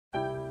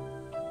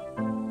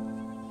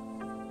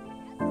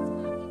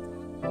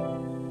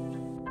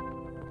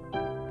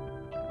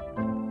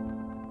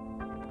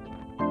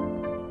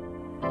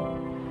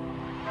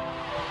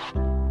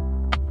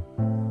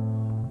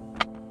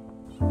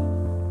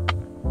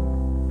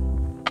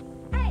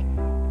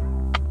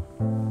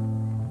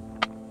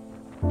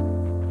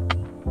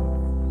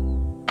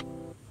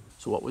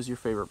what was your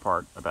favorite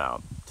part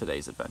about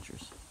today's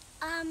adventures?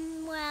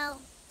 Well,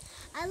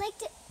 I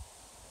liked it.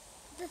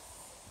 The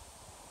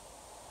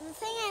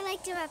thing I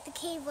liked about the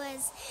cave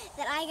was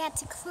that I got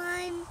to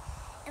climb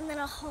in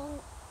a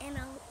hole,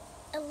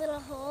 a little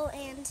hole,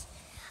 and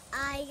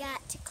I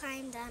got to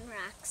climb down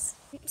rocks.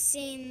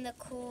 Seeing the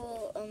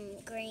cool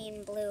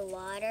green-blue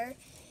water,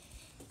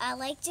 I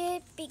liked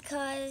it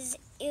because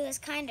it was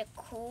kind of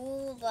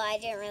cool, but I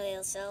didn't really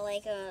also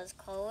like it when it was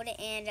cold.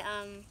 And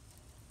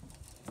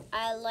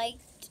I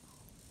liked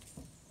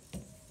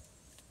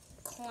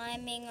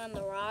climbing on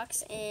the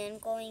rocks and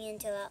going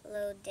into that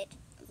little ditch,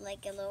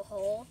 like a little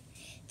hole,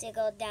 to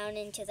go down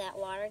into that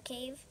water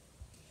cave.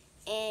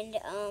 And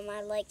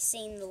I liked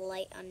seeing the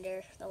light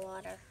under the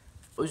water.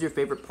 What was your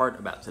favorite part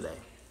about today?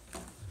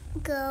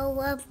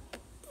 Go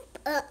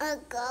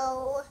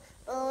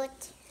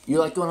boat. You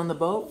like going on the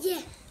boat?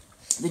 Yeah.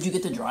 Did you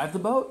get to drive the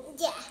boat?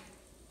 Yeah.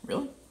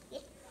 Really? Yeah.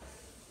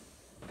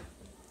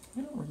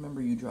 I don't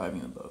remember you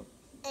driving the boat.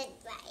 And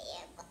drive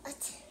a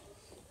boat.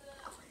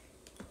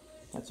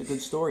 That's a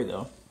good story,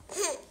 though.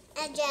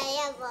 I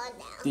drive a boat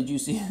now. Did you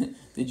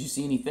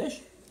see any fish?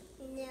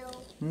 No.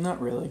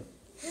 Not really.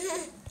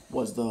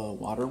 Was the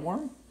water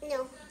warm?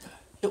 No.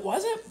 It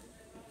wasn't?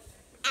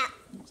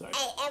 Sorry.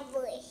 I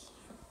wish.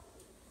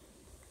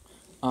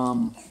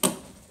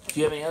 Do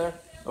you have any other?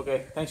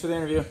 Okay, thanks for the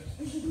interview.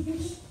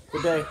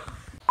 Good day.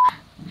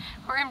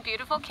 We're in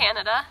beautiful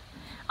Canada,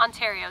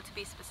 Ontario to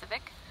be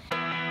specific.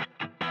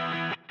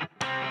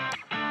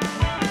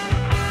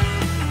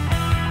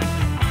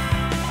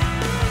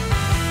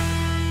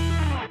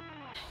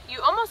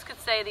 You almost could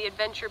say the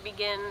adventure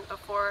began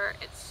before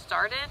it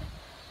started.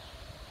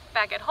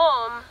 Back at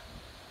home,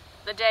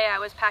 the day I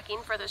was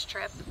packing for this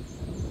trip,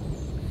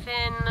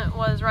 Finn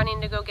was running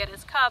to go get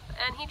his cup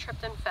and he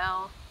tripped and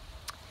fell.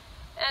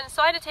 And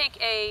so I had to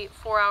take a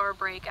 4-hour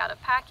break out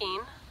of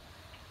packing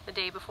the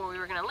day before we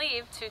were going to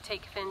leave to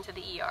take Finn to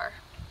the ER.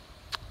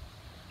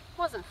 It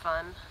wasn't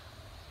fun.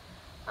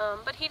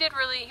 But he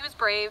was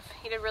brave.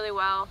 He did really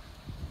well.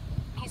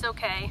 He's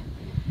okay.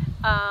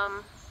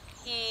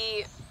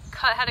 He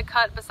had a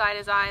cut beside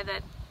his eye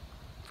that,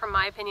 from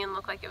my opinion,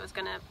 looked like it was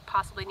going to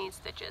possibly need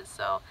stitches.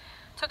 So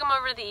took him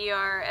over to the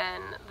ER,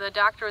 and the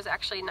doctor was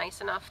actually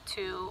nice enough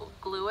to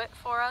glue it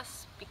for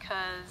us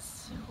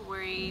because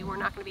we were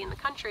not going to be in the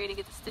country to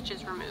get the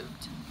stitches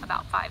removed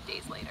about 5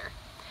 days later.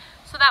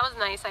 So that was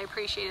nice. I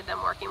appreciated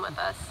them working with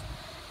us.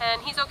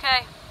 And he's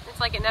okay. It's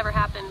like it never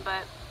happened,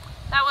 but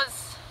that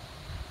was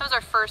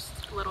our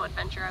first little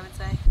adventure, I would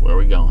say. Where are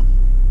we going?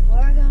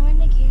 We're going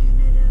to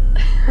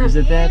Canada. Is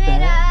it that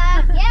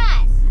bad?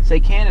 Yes. Say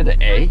Canada,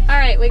 eh? All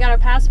right, we got our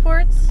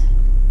passports.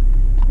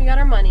 We got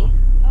our money.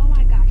 Oh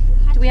my gosh.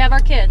 Do we have our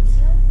kids?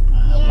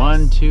 Yes.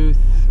 1, 2,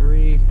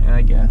 3,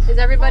 I guess. Is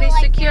everybody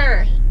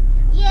secure?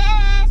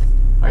 Yes.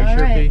 Are you All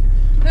sure, right.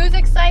 Pete? Who's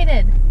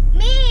excited?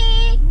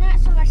 Me. Not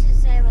so much to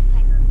say with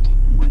Piper.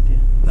 I'm with you.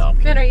 No, I'm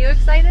Finn, kidding. are you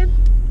excited?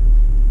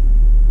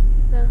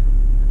 No?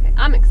 Okay,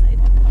 I'm excited.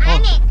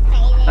 I'm excited.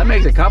 That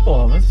makes a couple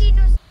of us.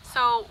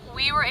 So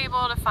we were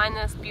able to find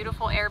this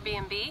beautiful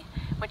Airbnb,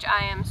 which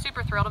I am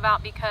super thrilled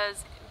about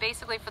because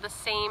basically for the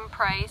same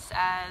price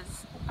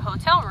as a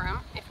hotel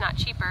room, if not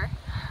cheaper,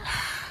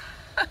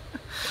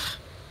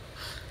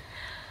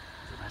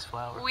 Nice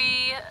flower.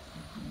 we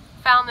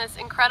found this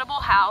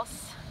incredible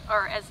house,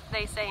 or as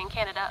they say in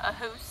Canada, a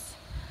house,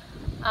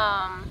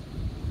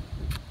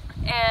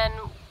 and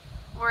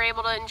we're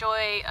able to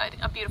enjoy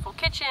a beautiful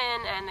kitchen,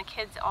 and the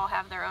kids all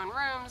have their own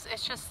rooms.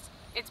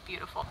 It's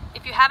beautiful.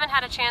 If you haven't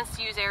had a chance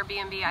to use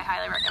Airbnb, I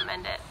highly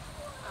recommend it.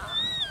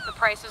 The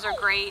prices are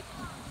great,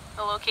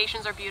 the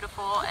locations are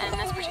beautiful, and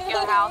this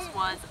particular house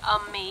was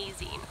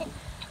amazing.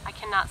 I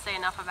cannot say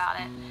enough about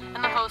it.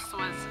 And the host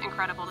was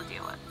incredible to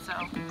deal with. So.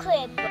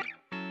 Crib.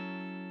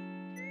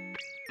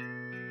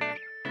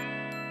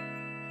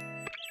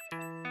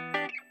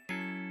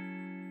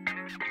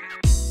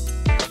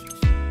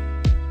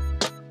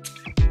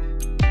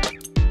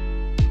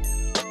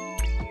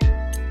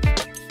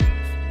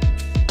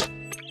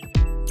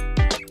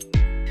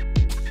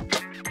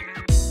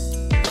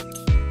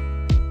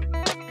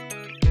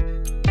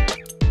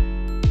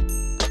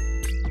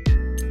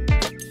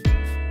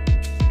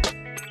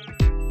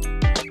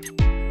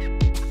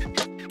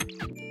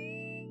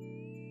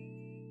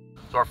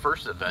 So our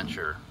first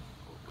adventure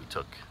we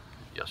took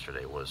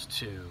yesterday was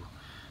to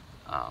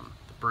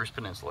the Bruce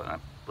Peninsula,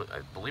 and I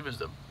believe it's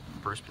the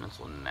Bruce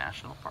Peninsula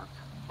National Park.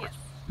 Yes.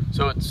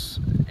 So it's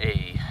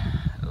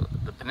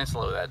the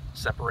peninsula that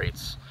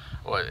separates,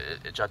 or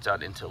it juts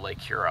out into Lake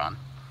Huron,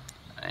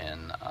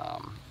 and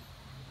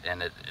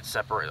it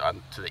separates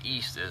to the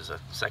east is a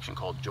section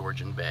called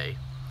Georgian Bay,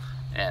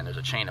 and there's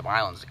a chain of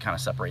islands that kind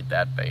of separate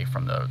that bay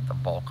from the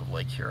bulk of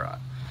Lake Huron.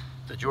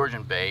 The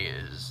Georgian Bay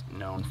is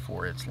known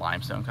for its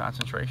limestone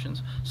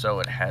concentrations, so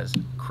it has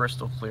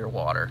crystal clear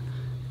water,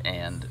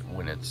 and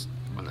when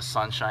the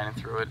sun's shining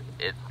through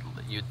it,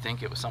 you'd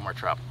think it was somewhere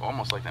tropical,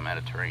 almost like the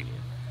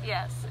Mediterranean.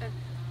 Yes,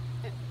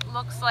 it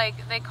looks like,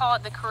 they call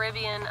it the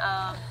Caribbean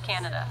of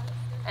Canada,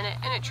 and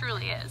it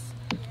truly is.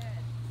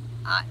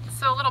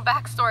 So a little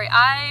backstory,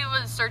 I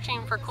was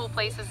searching for cool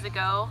places to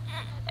go,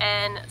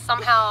 and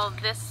somehow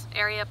this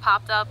area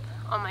popped up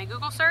on my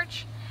Google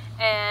search,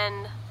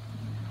 and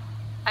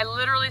I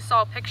literally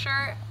saw a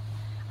picture,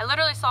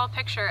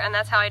 and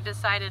that's how I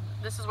decided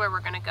this is where we're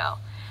gonna go.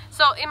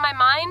 So in my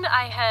mind,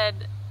 I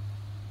had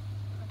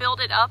built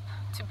it up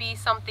to be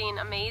something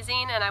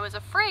amazing, and I was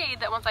afraid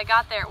that once I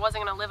got there, it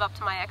wasn't gonna live up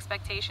to my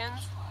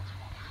expectations.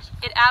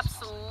 It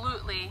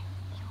absolutely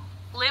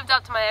lived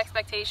up to my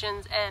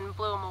expectations and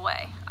blew them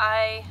away.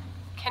 I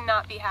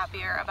cannot be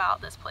happier about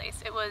this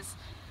place. It was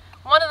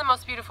one of the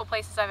most beautiful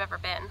places I've ever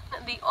been.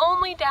 The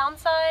only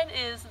downside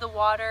is the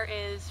water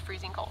is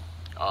freezing cold.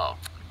 Oh,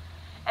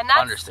 and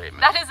that's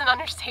understatement. That is an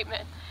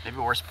understatement. Maybe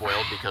we're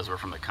spoiled because we're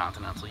from the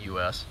continental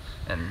U.S.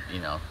 and, you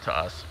know, to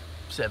us,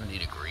 70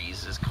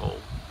 degrees is cold.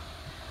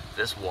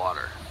 This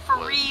water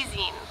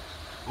freezing.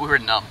 We were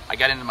numb. I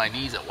got into my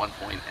knees at one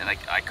point, and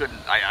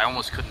I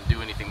almost couldn't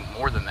do anything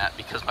more than that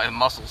because my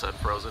muscles had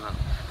frozen up.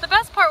 The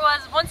best part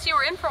was, once you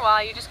were in for a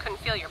while, you just couldn't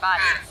feel your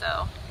body,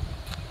 so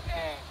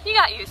you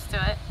got used to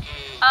it.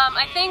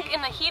 I think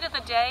in the heat of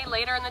the day,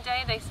 later in the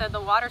day, they said the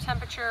water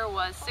temperature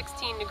was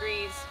 16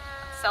 degrees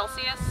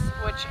Celsius,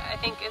 which I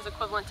think is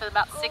equivalent to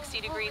about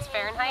 60 degrees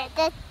Fahrenheit.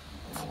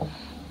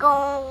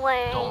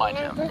 Don't mind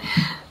him.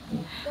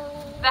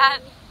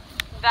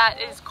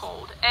 That is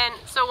cold. And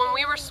so when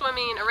we were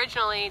swimming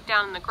originally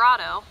down in the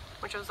Grotto,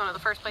 which was one of the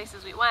first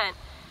places we went,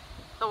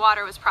 the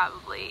water was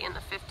probably in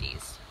the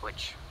 50s,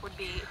 which would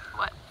be,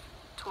 what,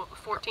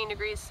 14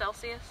 degrees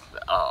Celsius?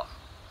 Oh.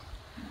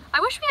 I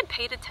wish we had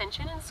paid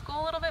attention in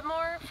school a little bit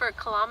more for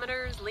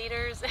kilometers,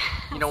 liters,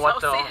 You know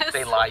what, though? Celsius.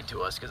 They lied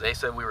to us because they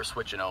said we were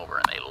switching over,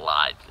 and they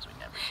lied because we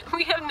never did.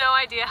 We have no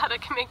idea how to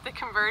make the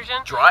conversion.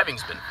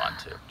 Driving's been fun,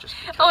 too. Just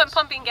because. Oh, and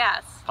pumping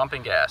gas.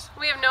 Pumping gas.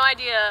 We have no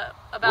idea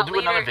about We'll do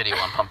another video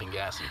on pumping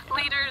gas.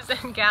 liters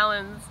and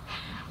gallons.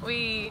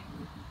 We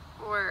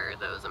were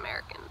those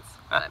Americans.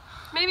 But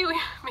maybe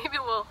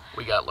we'll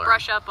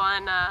brush up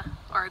on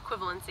our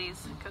equivalencies,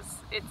 because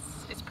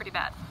it's pretty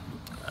bad.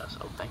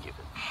 So thank you.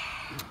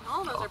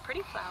 Oh, those are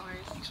pretty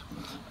flowers. Thanks.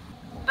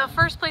 The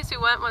first place we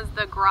went was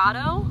the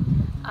Grotto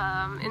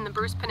in the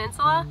Bruce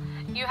Peninsula.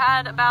 You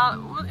had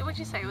about, what would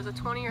you say, it was a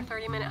 20 or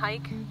 30 minute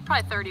hike?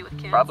 Probably 30 with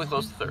kids. Probably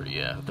close to 30,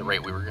 yeah, at the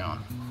rate we were going.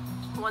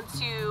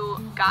 Once you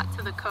got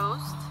to the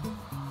coast,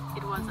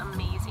 it was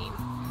amazing.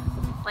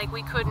 Like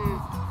we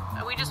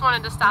just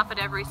wanted to stop at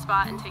every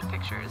spot and take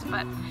pictures,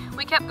 but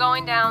we kept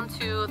going down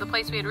to the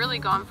place we had really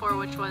gone for,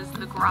 which was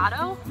the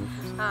Grotto.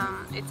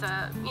 It's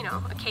a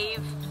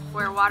cave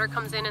where water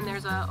comes in, and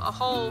there's a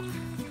hole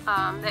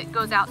that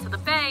goes out to the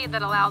bay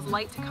that allows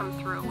light to come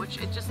through, which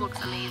it just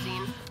looks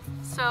amazing.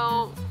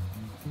 So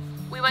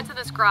we went to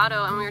this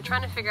grotto and we were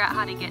trying to figure out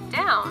how to get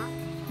down,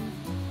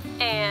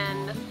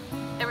 and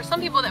there were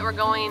some people that were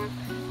going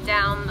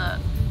down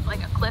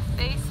like a cliff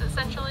face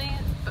essentially,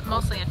 but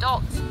mostly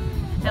adults.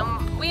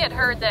 And we had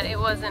heard that it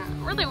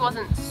really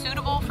wasn't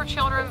suitable for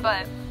children,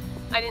 but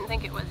I didn't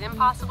think it was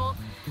impossible.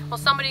 Well,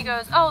 somebody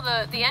goes, oh,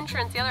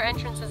 the other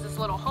entrance is this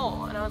little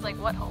hole. And I was like,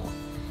 what hole?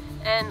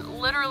 And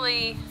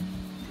literally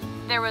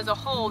there was a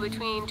hole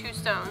between two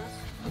stones,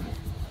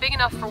 big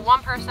enough for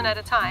one person at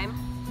a time.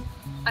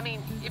 I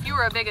mean, if you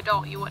were a big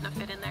adult, you wouldn't have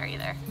fit in there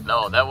either.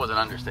 No, that was an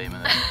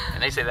understatement.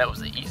 And they say that was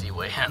the easy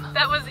way in.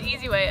 That was the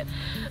easy way in.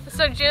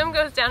 So Jim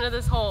goes down to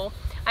this hole.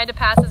 I had to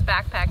pass his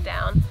backpack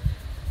down,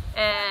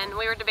 and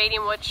we were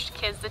debating which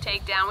kids to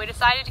take down. We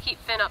decided to keep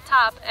Finn up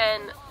top,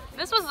 and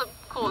this was the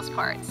coolest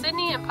part.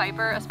 Sydney and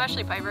Piper,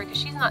 especially Piper, because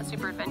she's not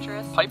super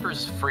adventurous.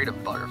 Piper's afraid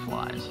of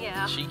butterflies.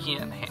 Yeah. She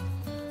can't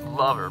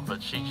love her,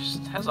 but she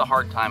just has a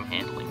hard time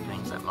handling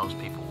things that most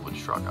people would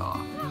shrug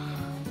off.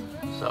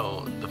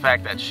 So the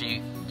fact that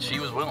she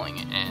was willing,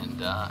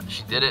 and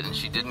she did it, and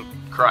she didn't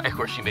cry. Of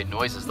course, she made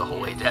noises the whole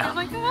way down.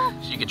 I was like, ah.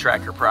 So you could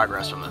track her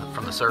progress from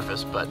the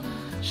surface, but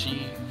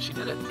she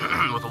did it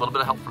with a little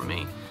bit of help from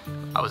me.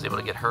 I was able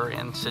to get her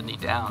and Sydney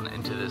down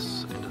into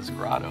this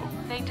grotto.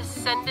 They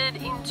descended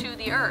into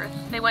the earth.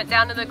 They went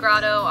down to the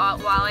grotto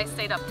while I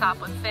stayed up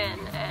top with Finn,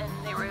 and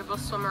they were able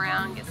to swim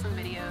around and get some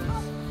videos.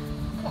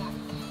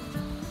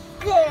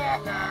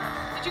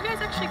 Did you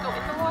guys actually go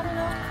in the water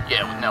though?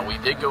 Yeah, no, we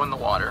did go in the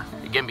water.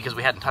 Again, because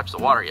we hadn't touched the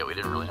water yet, we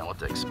didn't really know what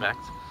to expect.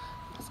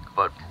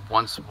 But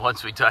once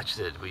we touched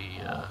it,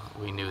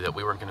 we knew that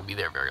we weren't going to be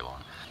there very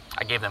long.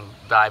 I gave them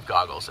dive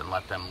goggles and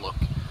let them look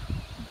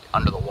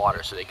under the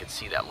water so they could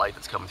see that light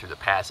that's coming through the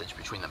passage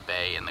between the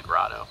bay and the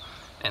grotto,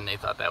 and they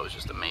thought that was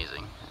just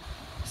amazing.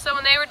 So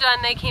when they were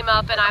done, they came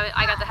up, and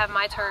I got to have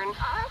my turn.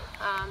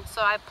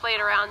 So I played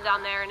around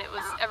down there, and it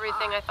was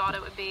everything I thought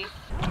it would be.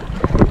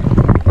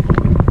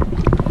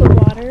 The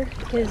water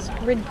is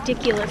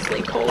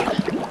ridiculously cold.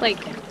 Like,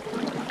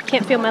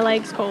 can't feel my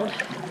legs cold.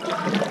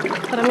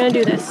 But I'm gonna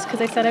do this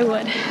because I said I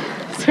would.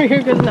 So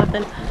here goes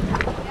nothing.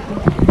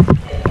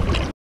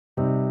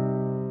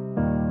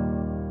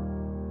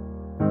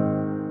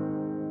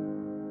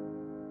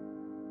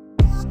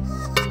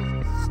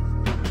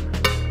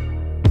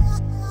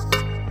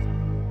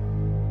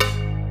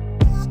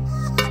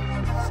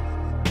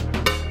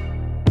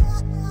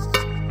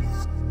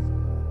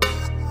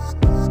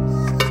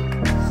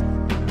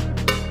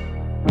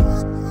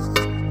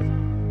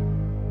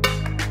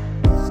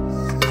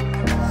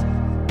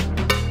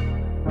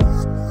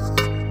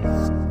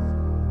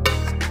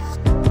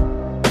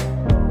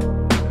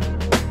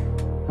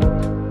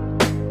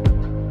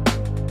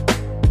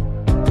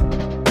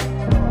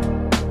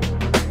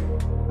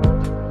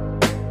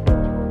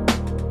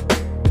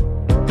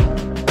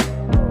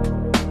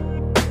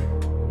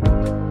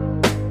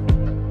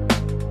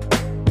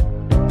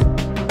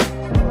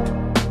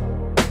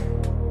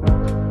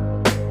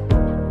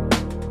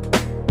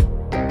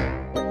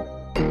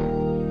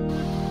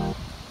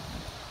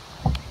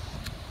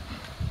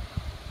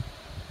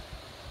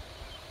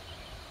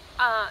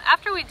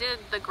 After we did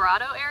the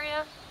Grotto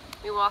area,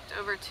 we walked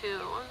over to,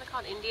 what was it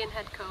called, Indian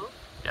Head Cove?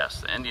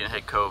 Yes, the Indian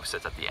Head Cove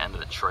sits at the end of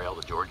the trail,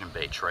 the Georgian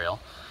Bay Trail,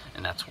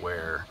 and that's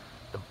where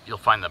you'll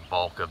find the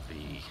bulk of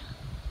the,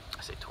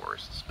 I say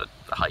tourists, but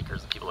the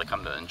hikers, the people that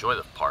come to enjoy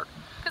the park.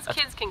 Because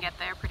kids can get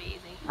there pretty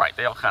easy. Right,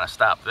 they all kind of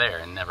stop there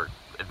and never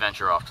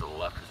adventure off to the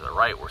left or to the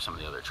right where some of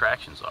the other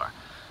attractions are.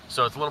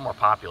 So it's a little more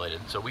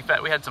populated. So we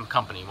had some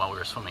company while we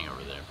were swimming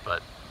over there,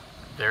 but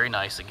very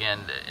nice.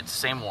 Again, it's the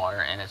same water,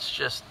 and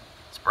it's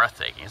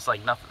breathtaking. It's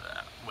like nothing.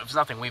 It's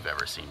nothing we've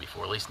ever seen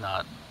before, at least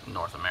not in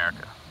North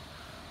America.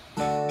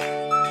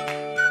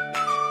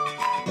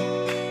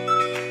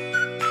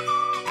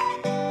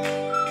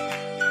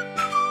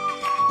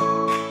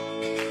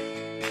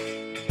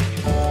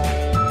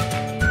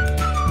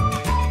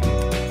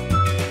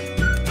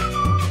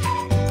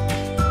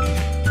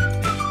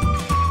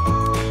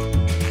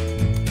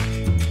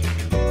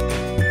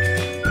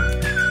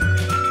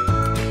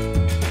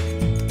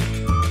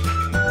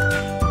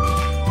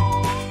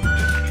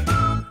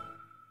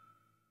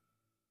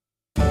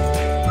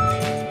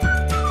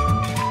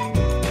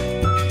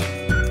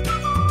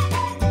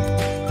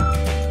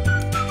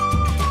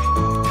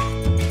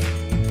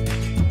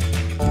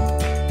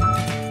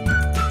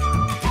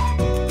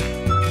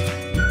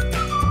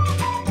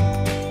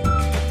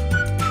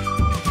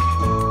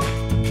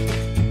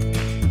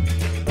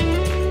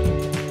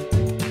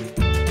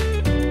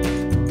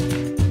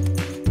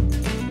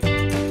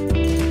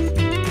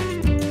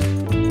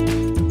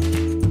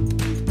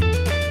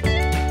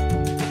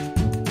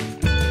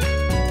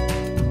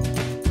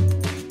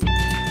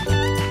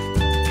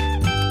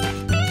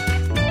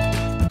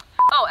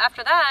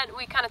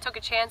 We kind of took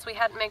a chance. We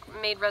hadn't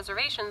made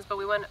reservations, but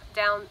we went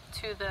down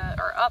to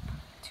up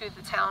to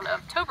the town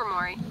of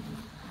Tobermory,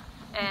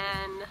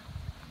 and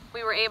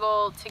we were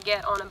able to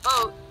get on a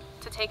boat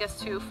to take us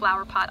to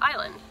Flower Pot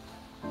Island,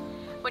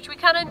 which we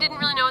kind of didn't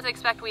really know what to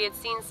expect. We had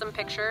seen some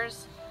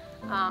pictures,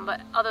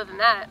 but other than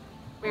that,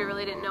 we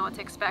really didn't know what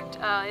to expect.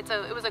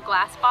 It was a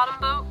glass bottom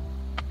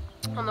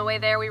boat. On the way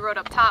there, we rode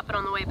up top, but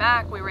on the way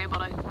back, we were able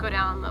to go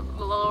down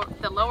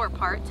the lower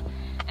part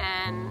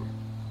and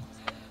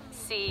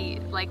see,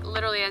 like,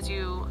 literally as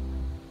you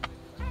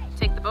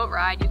take the boat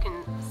ride, you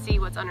can see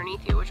what's underneath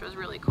you, which was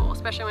really cool.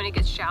 Especially when it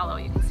gets shallow,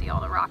 you can see all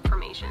the rock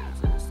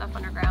formations and stuff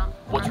underground.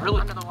 What's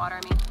really under the water,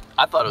 I mean.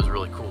 I thought it was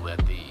really cool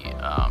that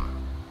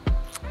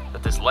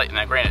that this lake.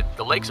 Now, granted,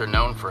 the lakes are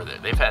known for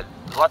they've had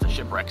lots of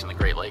shipwrecks in the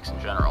Great Lakes in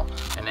general,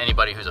 and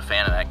anybody who's a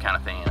fan of that kind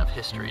of thing and of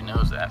history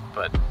knows that.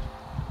 But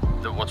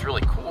what's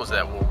really cool is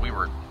that when we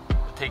were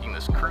taking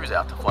this cruise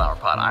out to Flower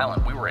Pot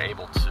Island, we were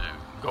able to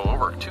go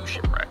over 2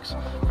 shipwrecks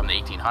from the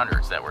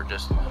 1800s that were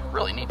just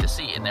really neat to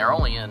see, and they're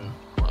only in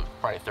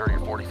probably 30 or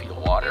 40 feet of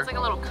water. It's like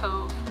a little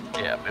cove.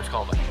 Yeah, it was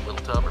called like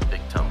Little Tub or Big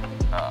Tub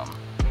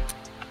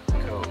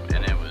Cove,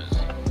 and it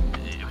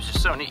was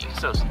just so neat.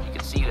 So you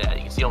could see that,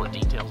 you can see all the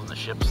details in the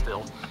ship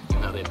still,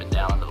 even though they've been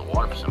down under the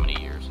water for so many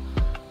years.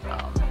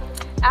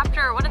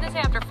 After, what did they say,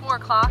 after 4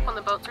 o'clock when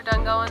the boats are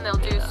done going, they'll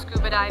do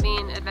scuba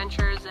diving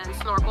adventures and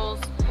snorkel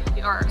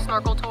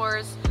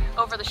tours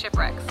over the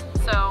shipwrecks.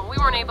 So we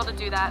weren't able to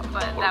do that,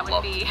 but that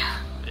would be,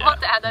 we'll have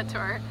to add that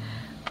to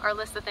our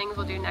list of things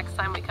we'll do next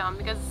time we come,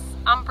 because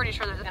I'm pretty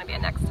sure there's going to be a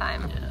next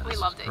time. Yeah, we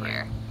loved it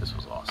here. This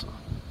was awesome.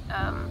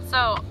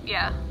 So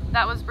yeah,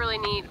 that was really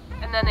neat.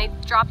 And then they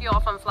drop you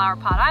off on Flower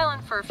Pot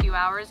Island for a few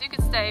hours. You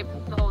could stay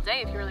the whole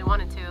day if you really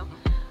wanted to,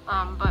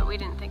 but we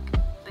didn't think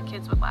the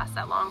kids would last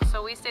that long,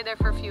 so we stayed there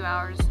for a few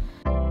hours.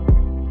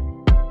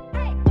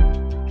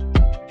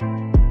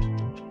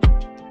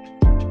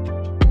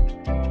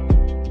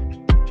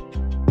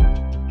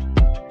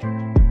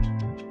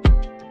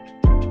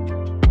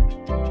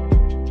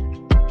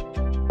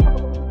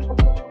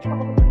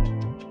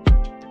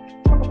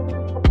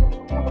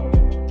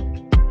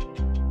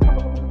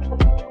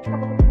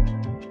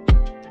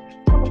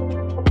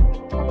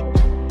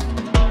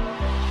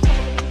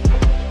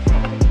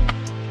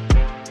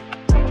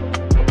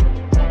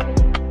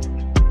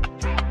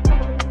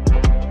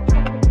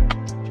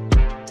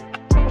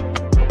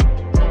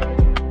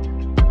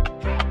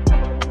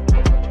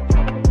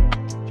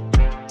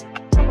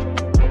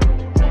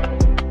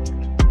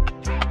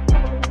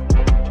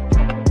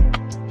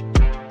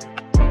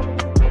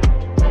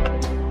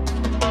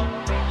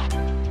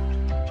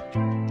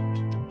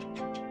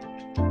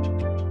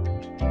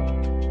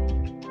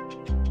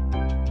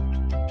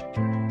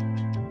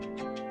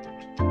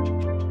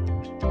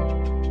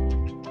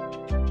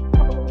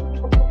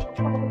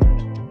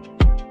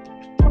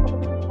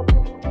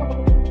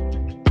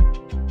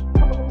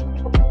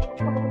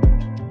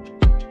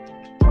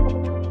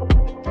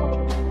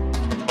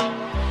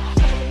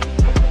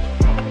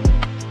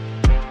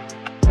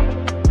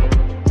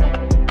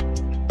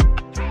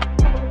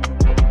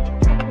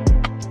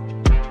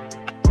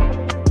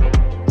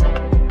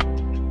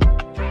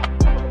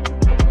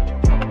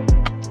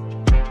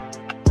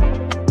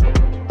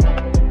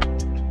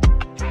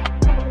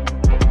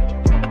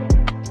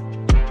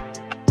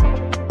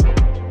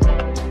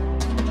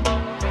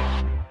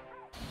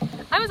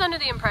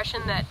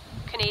 Impression that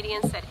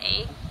Canadians said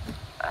A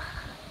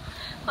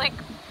Like,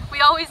 we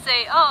always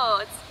say, oh,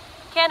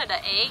 it's Canada,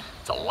 eh?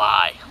 It's a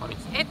lie.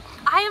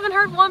 I haven't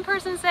heard one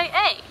person say,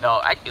 eh.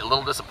 No, a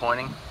little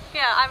disappointing.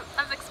 Yeah, I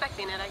was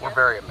expecting it, I guess. We're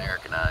very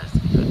Americanized,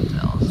 if you couldn't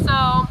tell.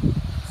 So,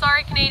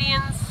 sorry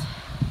Canadians,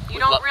 you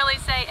don't really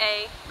say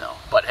eh. No,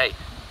 but hey,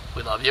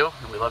 we love you,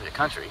 and we love your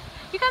country.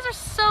 You guys are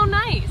so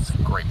nice. It's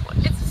a great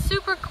place. It's a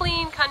super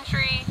clean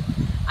country.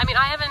 I mean,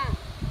 I haven't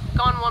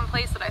gone one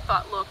place that I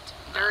thought looked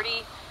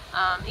dirty.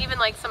 Even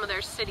like some of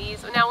their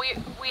cities. Now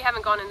we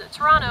haven't gone into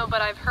Toronto,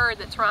 but I've heard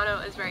that Toronto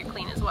is very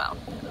clean as well.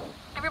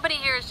 Everybody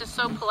here is just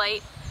so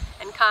polite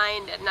and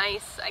kind and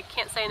nice. I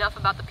can't say enough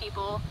about the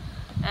people,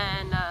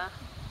 and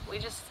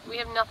we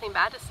have nothing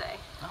bad to say.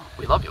 Oh,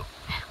 we love you.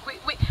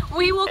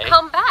 We will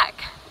come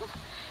back.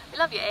 We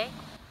love you, eh?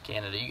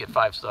 Canada, you get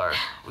 5 stars.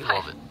 We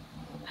love it.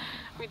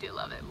 We do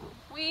love it.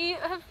 We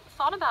have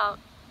thought about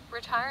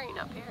retiring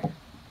up here.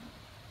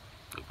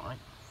 We might.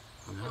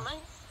 We might.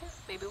 Yeah.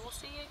 Maybe we'll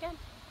see you again.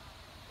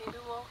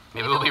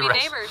 Maybe we'll be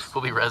neighbors.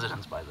 We'll be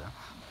residents by then.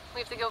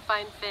 We have to go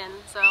find Finn,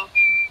 so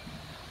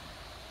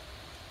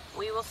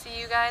we will see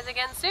you guys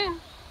again soon.